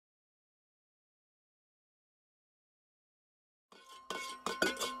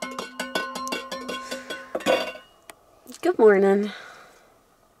Good morning.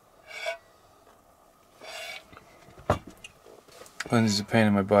 Lindsay's a pain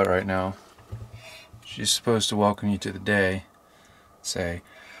in my butt right now. She's supposed to welcome you to the day. Say,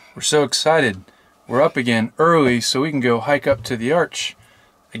 we're so excited. We're up again early so we can go hike up to the arch.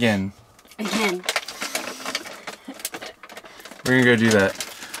 Again. Again. We're gonna go do that.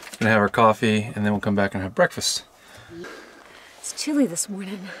 We're gonna have our coffee and then we'll come back and have breakfast. It's chilly this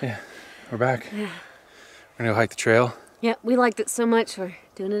morning. Yeah, we're back. Yeah. We're gonna go hike the trail. Yeah, we liked it so much we're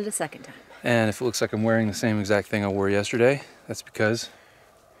doing it a second time. And if it looks like I'm wearing the same exact thing I wore yesterday, that's because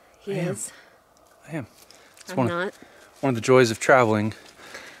He is. I am. It's I'm not. One of the joys of traveling,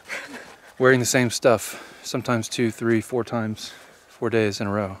 wearing the same stuff, sometimes 2, 3, 4 times, 4 days in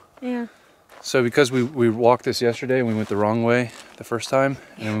a row. Yeah. So because we walked this yesterday and we went the wrong way the first time,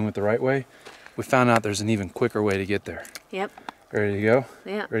 and then we went the right way, we found out there's an even quicker way to get there. Yep. Ready to go?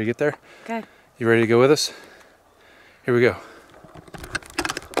 Yeah. Ready to get there? Okay. You ready to go with us? Here we go.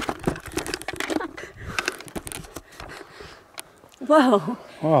 Whoa.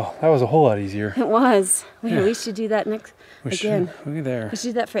 Wow, that was a whole lot easier. It was. Yeah. We should do that next again. Look at there. We should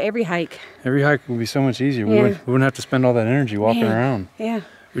do that for every hike. Every hike would be so much easier. Yeah. We wouldn't have to spend all that energy walking around. Yeah.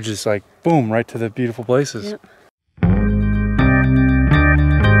 We just like, boom, right to the beautiful places. Yep.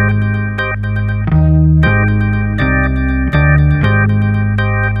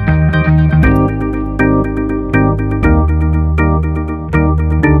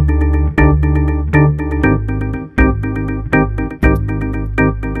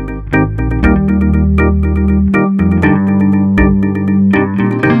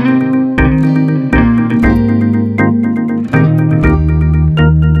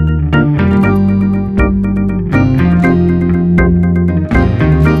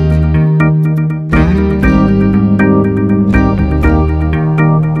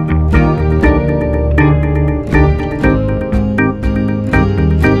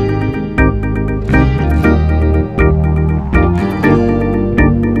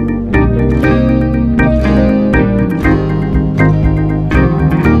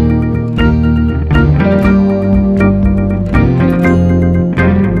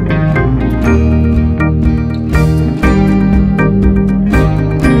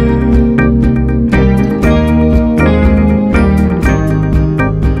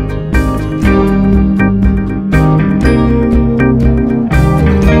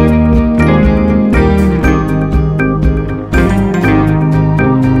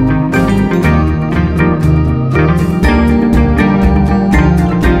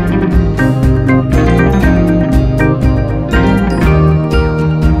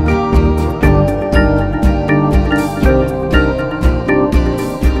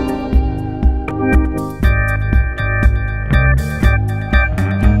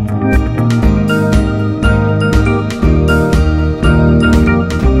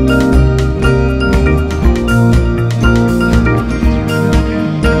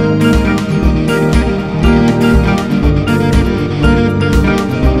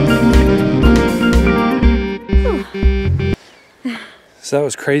 So that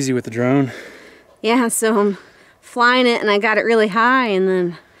was crazy with the drone. Yeah, so I'm flying it and I got it really high and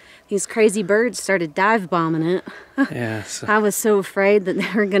then these crazy birds started dive bombing it. Yeah. So I was so afraid that they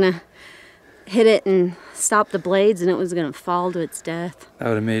were gonna hit it and stop the blades and it was gonna fall to its death. that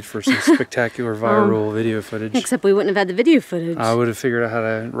would have made for some spectacular viral video footage. Except we wouldn't have had the video footage. I would have figured out how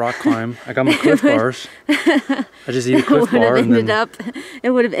to rock climb. I got my Cliff Bars. I just eat a Cliff Bar and then it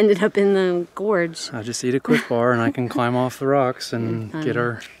would have ended up in the gorge. I just eat a Cliff Bar and I can climb off the rocks and get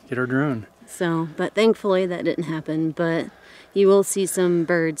our drone. So, but thankfully that didn't happen. But you will see some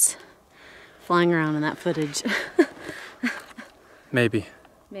birds flying around in that footage. Maybe.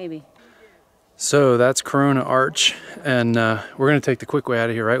 Maybe. So that's Corona Arch, and we're gonna take the quick way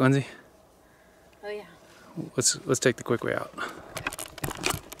out of here, right, Lindsay? Oh yeah. Let's take the quick way out.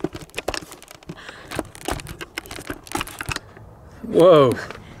 Whoa.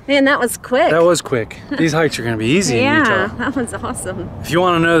 Man, that was quick. That was quick. These hikes are gonna be easy in Utah. Yeah, that was awesome. If you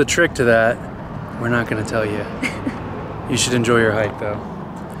want to know the trick to that, we're not gonna tell you. You should enjoy your hike though.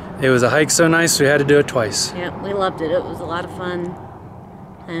 It was a hike so nice we had to do it twice. Yeah, we loved it. It was a lot of fun.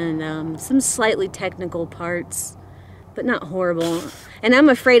 And some slightly technical parts, but not horrible. And I'm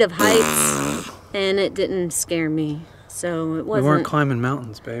afraid of heights, and it didn't scare me. So it wasn't. We weren't climbing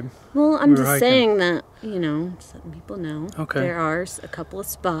mountains, babe. Well, I'm just hiking. saying that, you know, some people know. Okay. There are a couple of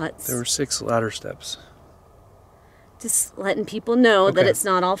spots. There were 6 ladder steps. Just letting people know that Okay. it's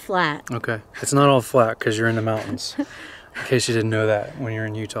not all flat. Okay. It's not all flat because you're in the mountains. In case you didn't know that when you're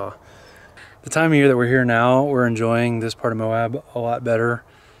in Utah. the time of year that we're here now, we're enjoying this part of Moab a lot better.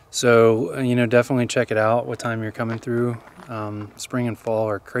 So, you know, definitely check it out what time you're coming through. Spring and fall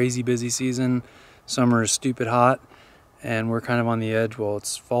are crazy busy season. Summer is stupid hot, and we're kind of on the edge. Well,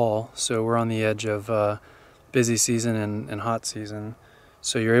 it's fall, so we're on the edge of busy season and hot season.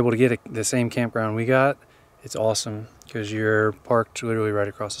 So you're able to get the same campground we got. It's awesome because you're parked literally right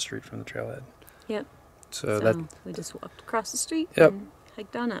across the street from the trailhead. Yep. So we just walked across the street Yep. and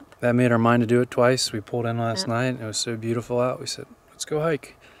hiked on up. That made our mind to do it twice. We pulled in last night. It was so beautiful out. We said, let's go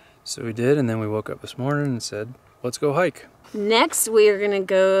hike. So we did, and then we woke up this morning and said, let's go hike. Next, we are going to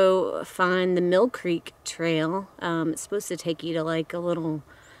go find the Mill Creek Trail. It's supposed to take you to like a little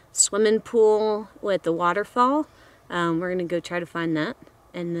swimming pool with the waterfall. We're going to go try to find that.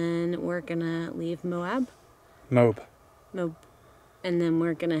 And then we're going to leave Moab. Moab. And then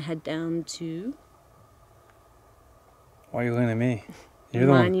we're going to head down to... Why are you looking at me? You're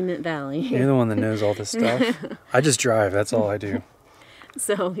the Monument Valley. You're the one that knows all this stuff. I just drive. That's all I do.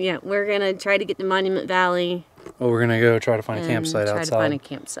 So, yeah, we're going to try to get to Monument Valley. Well, we're going to go try to find a campsite outside. Try to find a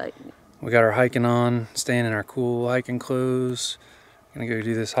campsite. We got our hiking on, staying in our cool hiking clothes. Going to go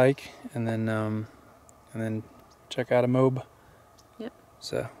do this hike and then check out a Moab. Yep.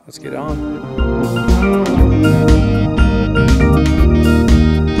 So, let's get on.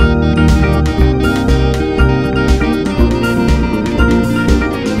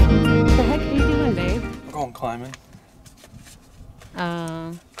 Climbing.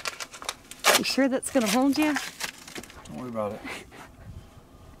 You sure that's gonna hold you? Don't worry about it.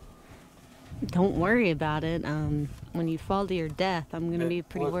 Don't worry about it. When you fall to your death, I'm gonna be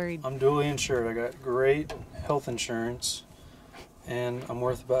pretty worried. I'm duly insured. I got great health insurance, and I'm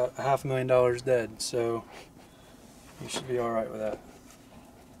worth about $500,000 dead. So you should be all right with that.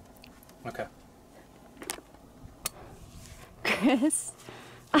 Okay. Chris.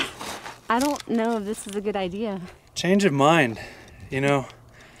 I don't know if this is a good idea. Change of mind. You know,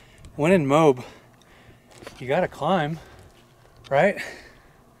 when in Moab, you gotta climb, right?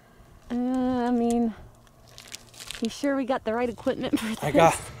 I mean, you sure we got the right equipment for this? I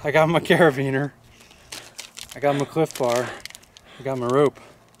got my carabiner. I got my Cliff Bar. I got my rope.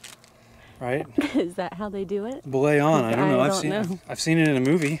 Right? Is that how they do it? Belay on. I don't know. I've seen it in a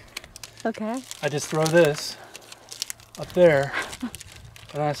movie. Okay. I just throw this up there.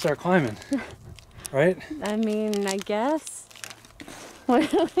 And I start climbing, right? I mean, I guess.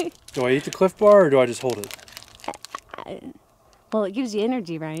 Do I eat the Cliff Bar or do I just hold it? Well, it gives you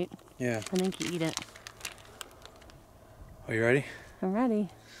energy, right? Yeah. I think you eat it. Are you ready? I'm ready.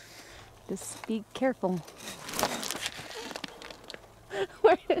 Just be careful.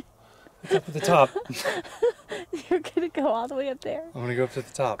 It's up at the top. You're gonna go all the way up there? I'm gonna go up to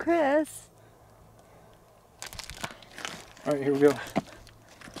the top. Chris. All right, here we go.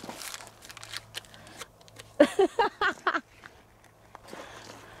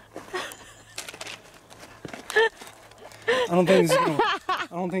 I don't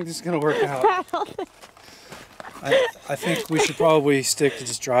think this is gonna work out. I think we should probably stick to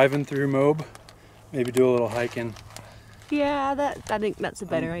just driving through Moab. Maybe do a little hiking. Yeah, I think that's a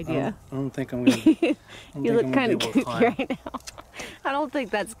better idea. I don't think I'm gonna. You look kind of goofy right now. I don't think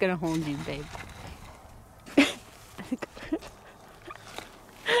that's gonna hold you, babe.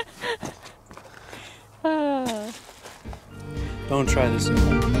 Don't try this at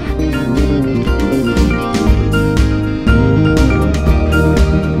home.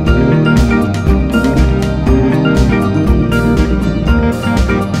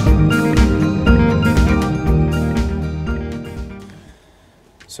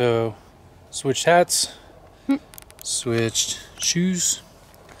 So, switched hats, switched shoes.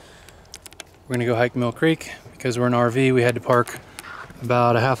 We're gonna go hike Mill Creek because we're in an RV. We had to park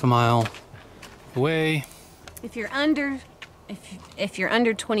about a half a mile away. If you're under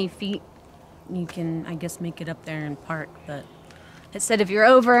 20 feet, you can, I guess, make it up there and park. But it said if you're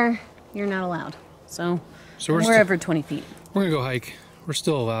over, you're not allowed. So we're over 20 feet. We're gonna go hike. We're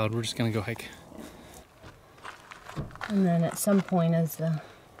still allowed. We're just gonna go hike. And then at some point,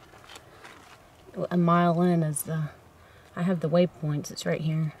 a mile in, I have the waypoints. It's right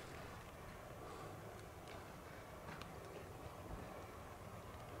here.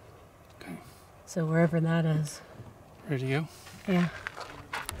 Okay. So wherever that is. Ready to go? Yeah.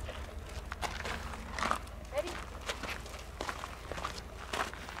 Ready?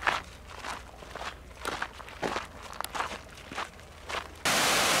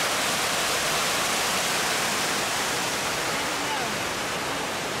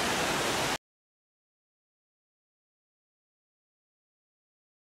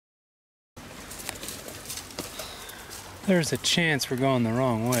 There's a chance we're going the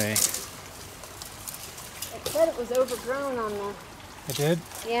wrong way. said it was overgrown on the... It did?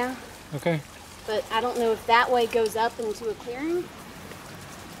 Yeah. Okay. But I don't know if that way goes up into a clearing.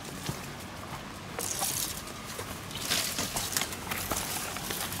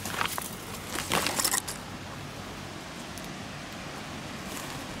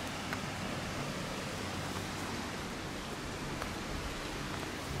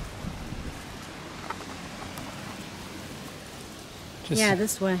 Yeah,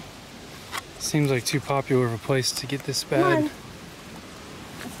 this way. Seems like too popular of a place to get this bad. Come on.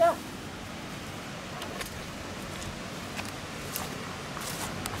 Let's go.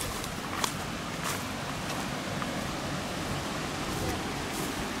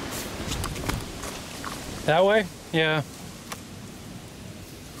 That way? Yeah.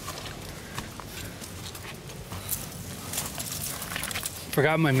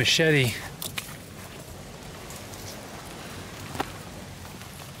 Forgot my machete.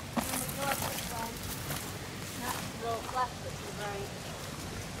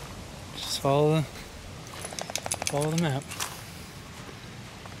 Just follow the map.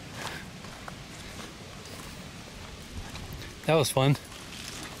 That was fun.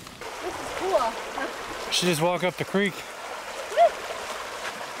 This is cool. We should just walk up the creek.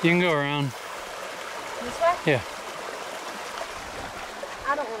 You can go around. This way? Yeah.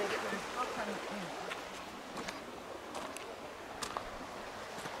 I don't want to get mine. I'll come in.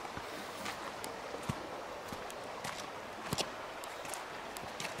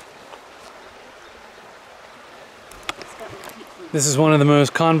 This is one of the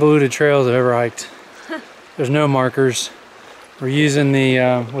most convoluted trails I've ever hiked. There's no markers. We're using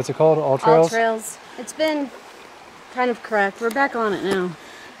the, what's it called? All Trails? All Trails. It's been kind of correct. We're back on it now.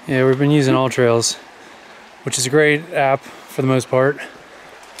 Yeah, we've been using All Trails, which is a great app for the most part.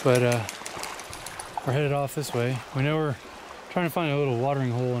 But we're headed off this way. We know we're trying to find a little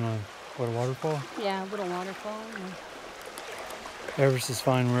watering hole in a waterfall? Yeah, a little waterfall. Yeah. Everest is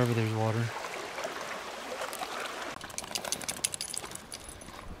fine wherever there's water.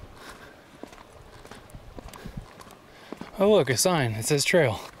 Oh look, a sign. It says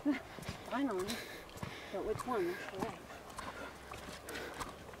trail. Finally. But which one? Which way?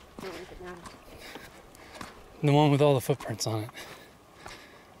 I don't think it matters. The one with all the footprints on it.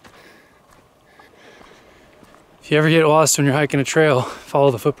 If you ever get lost when you're hiking a trail,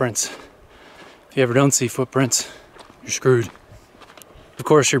 follow the footprints. If you ever don't see footprints, you're screwed. Of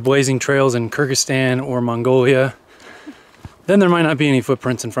course, you're blazing trails in Kyrgyzstan or Mongolia. Then there might not be any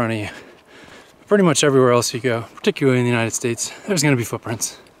footprints in front of you. Pretty much everywhere else you go, particularly in the United States, there's going to be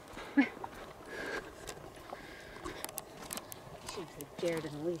footprints. Jared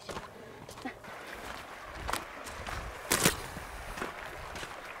and Alicia.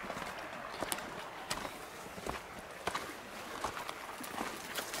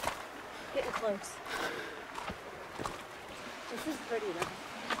 Getting close. This is pretty though.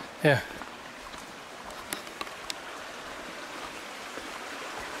 Yeah.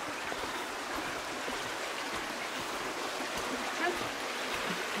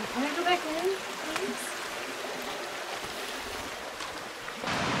 Can I go back in, please?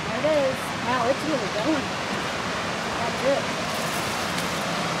 There it is. Wow, it's really going. That's it.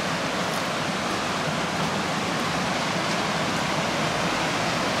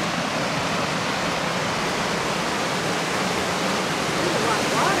 There's a lot of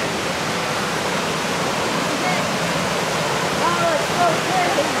water. Oh, it's so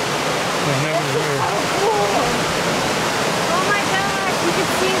pretty. Oh, cool. Oh my gosh, you can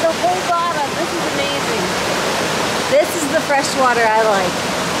see the whole bottom. This is amazing. This is the fresh water I like.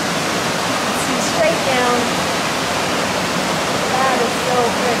 See straight down. That is so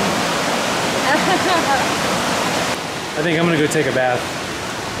pretty. I think I'm going to go take a bath.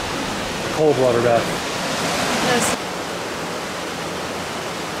 Cold water bath. Yes.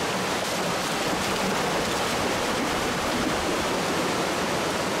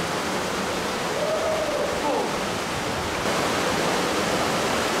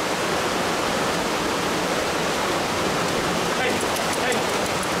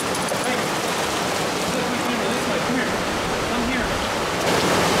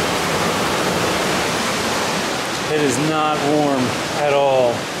 It is not warm at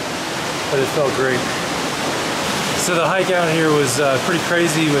all, but it felt great. So the hike out here was pretty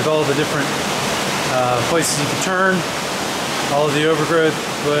crazy with all the different places you could turn, all of the overgrowth,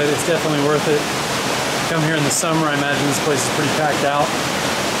 but it's definitely worth it. Come here in the summer, I imagine this place is pretty packed out.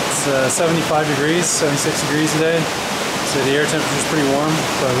 It's 75 degrees, 76 degrees today, so the air temperature is pretty warm,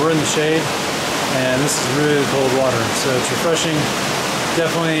 but we're in the shade, and this is really cold water, so it's refreshing.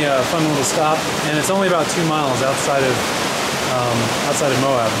 Definitely a fun little stop, and it's only about 2 miles outside of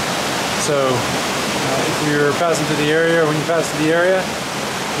Moab. So If you're passing through the area, or when you pass through the area,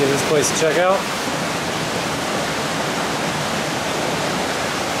 give this place a check out.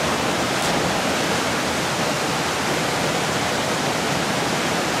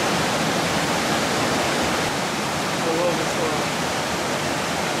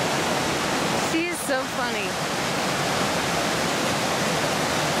 She is so funny.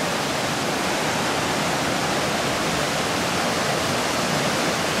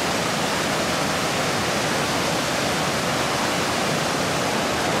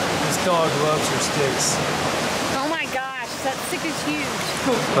 Dog loves her sticks. Oh my gosh, that stick is huge.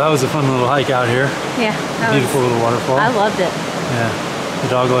 Well, that was a fun little hike out here. Yeah. Beautiful little waterfall. I loved it. Yeah. The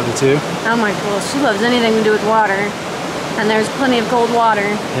dog loved it too? Oh my gosh, she loves anything to do with water. And there's plenty of cold water.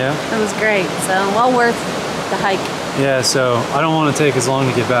 Yeah. It was great. So, well worth the hike. Yeah, so I don't want to take as long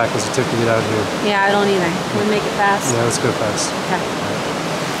to get back as it took to get out here. Yeah, I don't either. Can we make it fast? Yeah, let's go fast. Okay.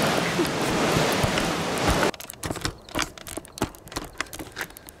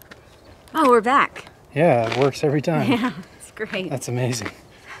 Oh, we're back. Yeah, it works every time. Yeah, it's great. That's amazing.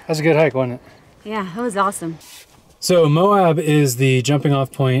 That was a good hike, wasn't it? Yeah, that was awesome. So Moab is the jumping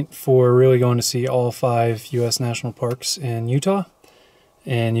off point for really going to see all 5 U.S. national parks in Utah.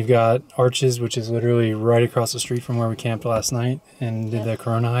 And you've got Arches, which is literally right across the street from where we camped last night and did the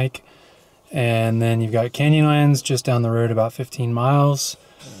Corona hike. And then you've got Canyonlands just down the road about 15 miles.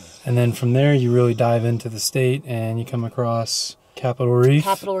 And then from there you really dive into the state and you come across Capitol Reef.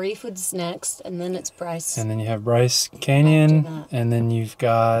 Capitol Reef was next, and then it's Bryce. And then you have Bryce Canyon, and then you've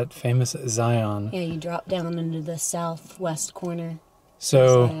got famous Zion. Yeah, you drop down into the southwest corner.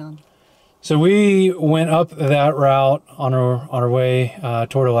 So we went up that route on our way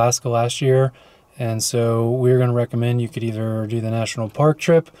toward Alaska last year, and so we're going to recommend you could either do the national park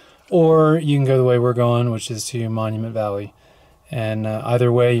trip, or you can go the way we're going, which is to Monument Valley. And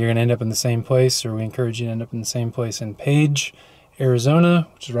either way, you're going to end up in the same place, or we encourage you to end up in the same place in Page, Arizona,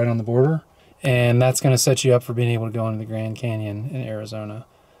 which is right on the border, and that's going to set you up for being able to go into the Grand Canyon in Arizona,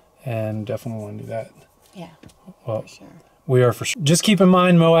 and definitely want to do that. Yeah, well, for sure. We are for sure. Just keep in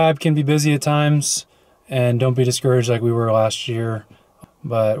mind Moab can be busy at times, and don't be discouraged like we were last year,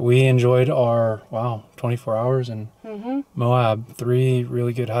 but we enjoyed our 24 hours in Moab. 3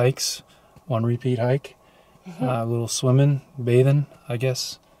 really good hikes, 1 repeat hike, a little swimming, bathing, I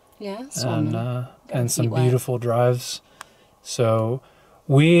guess. Yeah, swimming. And some beautiful drives. So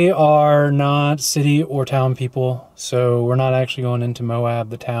we are not city or town people, so we're not actually going into Moab,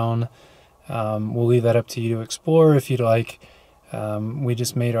 the town. We'll leave that up to you to explore if you'd like. We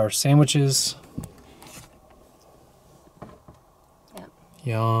just made our sandwiches. Yeah.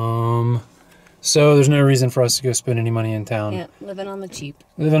 Yum. So there's no reason for us to go spend any money in town. Yeah, living on the cheap.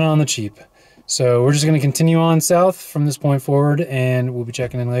 Living on the cheap. So we're just going to continue on south from this point forward, and we'll be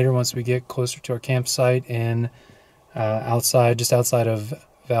checking in later once we get closer to our campsite in just outside of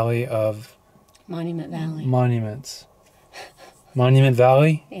Monument Valley. Monuments. Monument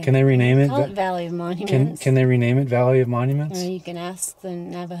Valley? Yeah. Can they rename it? Call it Valley of Monuments. Can they rename it Valley of Monuments? Or you can ask the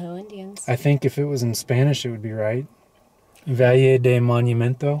Navajo Indians. I think if it was in Spanish, it would be right. Valle de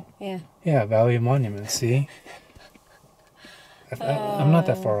Monumento? Yeah. Yeah, Valley of Monuments, see? I'm not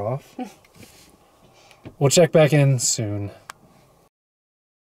that far off. We'll check back in soon.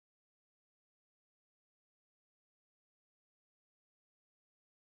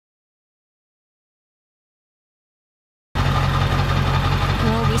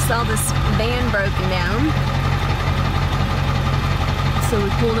 We saw this van broken down, so we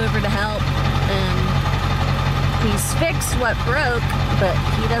pulled over to help, and he's fixed what broke, but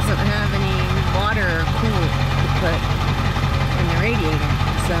he doesn't have any water or coolant to put in the radiator,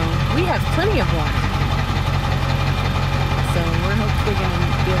 so we have plenty of water, so we're hopefully going to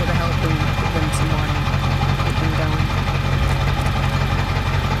be able to help him give them some water, get them going.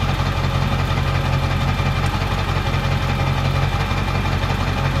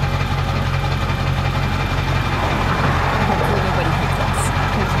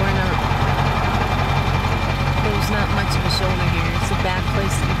 Not much of a shoulder here. It's a bad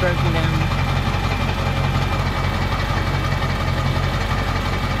place to be broken down.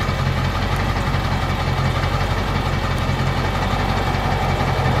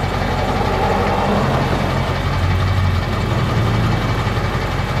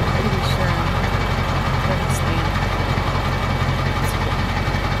 Pretty sure that it's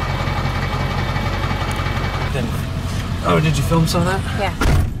there. Oh, did you film some of that? Yeah.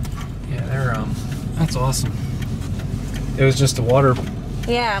 Yeah, they're that's awesome. It was just the water.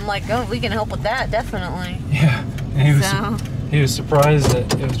 Yeah, I'm like, oh, we can help with that, definitely. Yeah, and he was surprised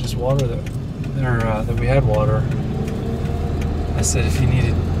that it was just water that we had water. I said if you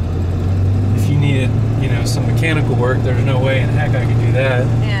needed, you know, some mechanical work. There's no way in heck I could do that.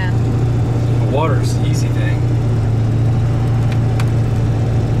 Yeah. The water's the easy thing.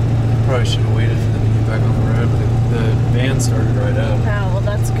 Probably should have waited for them to get back on the road, but the van started right up. Oh, well,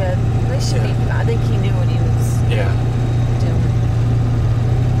 that's good. They should be. I think he knew what he was Yeah. doing.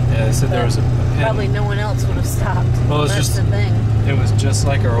 Yeah, they said there was a pin. Probably no one else would have stopped. Well, it's that's just the thing. It was just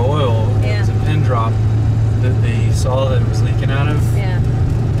like our oil. Yeah. It was a pin drop that they saw that it was leaking out of. Yeah.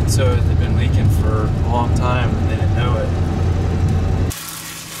 And so it had been leaking for a long time and they didn't know it.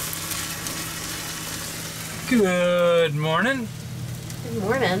 Good morning. Good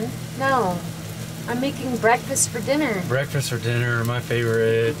morning. No, I'm making breakfast for dinner. Breakfast for dinner, my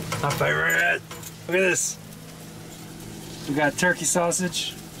favorite. My favorite. Look at this. We got turkey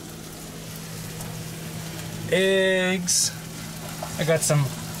sausage, eggs. I got some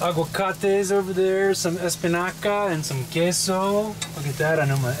aguacates over there, some espinaca, and some queso. Look at that, I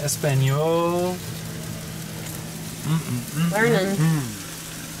know my Espanol. Learning.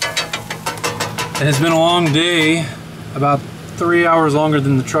 And it's been a long day, about 3 hours longer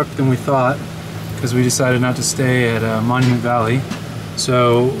than the truck than we thought, because we decided not to stay at Monument Valley.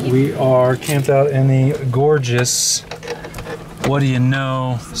 So we are camped out in the gorgeous, what do you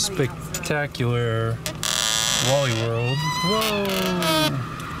know, spectacular Wally World. Whoa!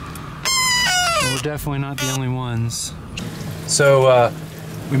 Well, we're definitely not the only ones. So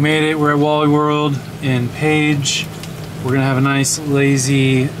we made it. We're at Wally World in Page. We're gonna have a nice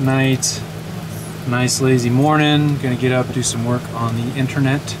lazy night, nice lazy morning. Gonna get up, do some work on the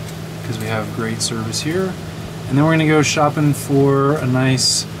internet because we have great service here, and then we're gonna go shopping for a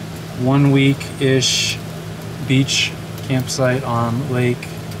nice 1 week-ish beach campsite on Lake.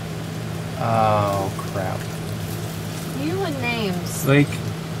 Oh crap. You and names. Lake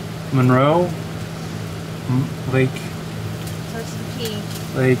Monroe, Lake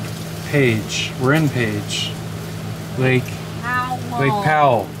Page. We're in Page. Lake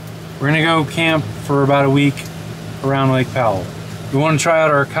Powell. We're gonna go camp for about a week around Lake Powell. We want to try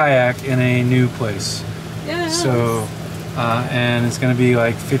out our kayak in a new place. Yeah. So, and it's gonna be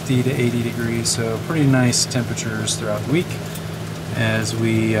like 50 to 80 degrees, so pretty nice temperatures throughout the week as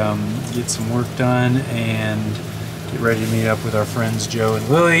we get some work done and get ready to meet up with our friends Joe and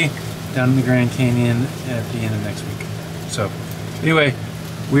Lily down in the Grand Canyon at the end of next week. So anyway,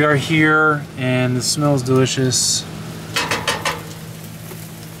 we are here and the smells delicious.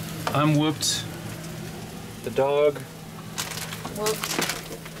 I'm whooped. The dog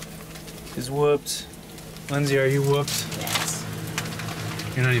is whooped. Lindsay, are you whooped? Yes.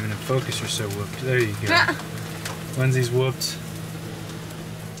 You're not even in focus, you're so whooped. There you go. Lindsay's whooped.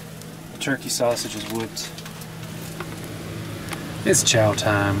 The turkey sausage is whooped. It's chow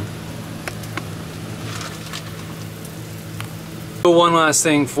time. One last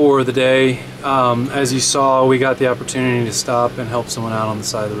thing for the day. As you saw, we got the opportunity to stop and help someone out on the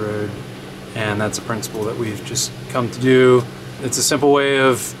side of the road, and that's a principle that we've just come to do. It's a simple way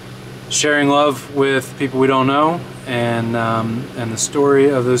of sharing love with people we don't know, and the story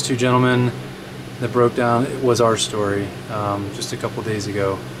of those two gentlemen that broke down was our story just a couple days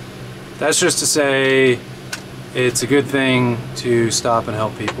ago. That's just to say it's a good thing to stop and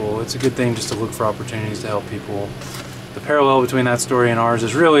help people. It's a good thing just to look for opportunities to help people. The parallel between that story and ours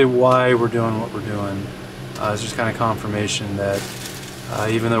is really why we're doing what we're doing. It's just kind of confirmation that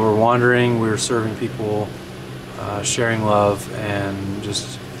even though we're wandering, we're serving people, sharing love, and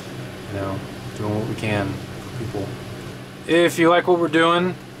just, you know, doing what we can for people. If you like what we're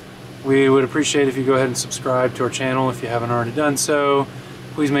doing, we would appreciate if you go ahead and subscribe to our channel if you haven't already done so.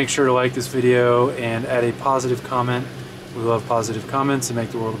 Please make sure to like this video and add a positive comment. We love positive comments and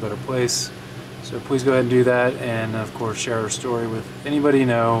make the world a better place. So please go ahead and do that, and of course share our story with anybody you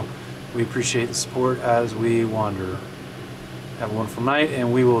know. We appreciate the support as we wander. Have a wonderful night,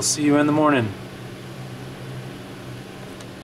 and we will see you in the morning.